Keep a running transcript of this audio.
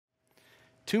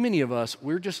Too many of us,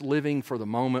 we're just living for the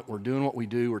moment. We're doing what we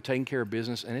do. We're taking care of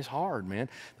business, and it's hard, man.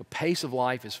 The pace of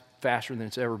life is faster than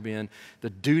it's ever been.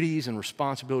 The duties and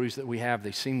responsibilities that we have,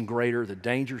 they seem greater. The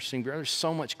dangers seem greater. There's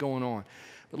so much going on.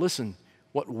 But listen,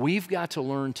 what we've got to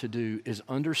learn to do is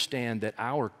understand that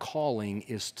our calling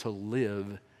is to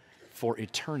live for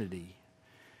eternity.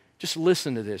 Just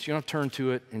listen to this. You don't have to turn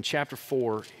to it. In chapter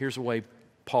 4, here's the way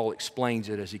Paul explains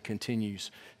it as he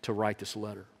continues to write this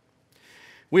letter.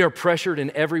 We are pressured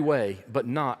in every way, but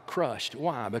not crushed.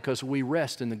 Why? Because we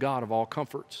rest in the God of all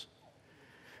comforts.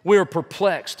 We are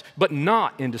perplexed, but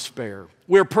not in despair.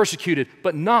 We are persecuted,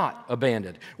 but not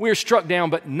abandoned. We are struck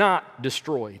down, but not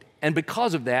destroyed. And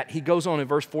because of that, he goes on in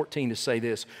verse 14 to say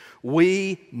this: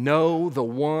 we know the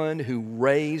one who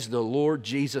raised the Lord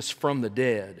Jesus from the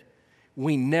dead.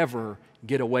 We never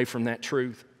get away from that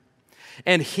truth.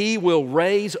 And he will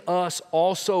raise us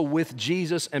also with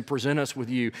Jesus and present us with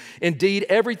you. Indeed,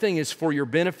 everything is for your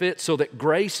benefit, so that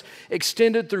grace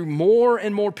extended through more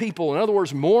and more people. In other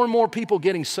words, more and more people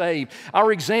getting saved.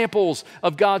 Our examples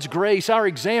of God's grace, our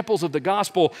examples of the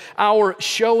gospel, our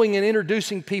showing and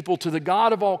introducing people to the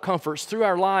God of all comforts through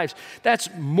our lives. That's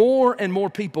more and more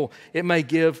people. It may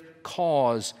give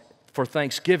cause for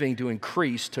thanksgiving to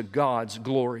increase to God's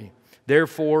glory.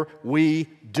 Therefore, we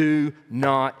do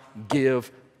not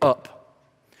give up.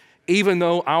 Even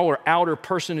though our outer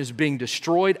person is being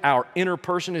destroyed, our inner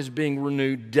person is being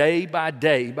renewed day by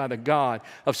day by the God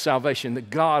of salvation, the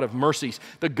God of mercies,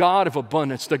 the God of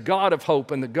abundance, the God of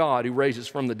hope, and the God who raises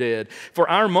from the dead. For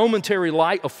our momentary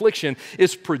light affliction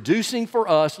is producing for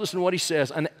us, listen to what he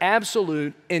says, an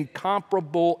absolute,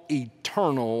 incomparable,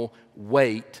 eternal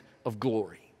weight of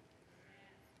glory.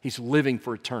 He's living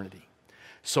for eternity.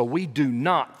 So we do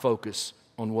not focus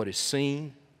on what is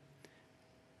seen,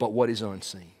 but what is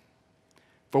unseen.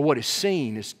 For what is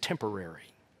seen is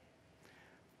temporary,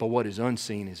 but what is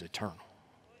unseen is eternal.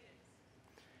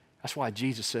 That's why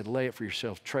Jesus said, lay up for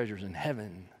yourself treasures in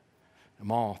heaven, the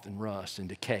moth and rust and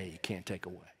decay can't take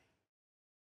away.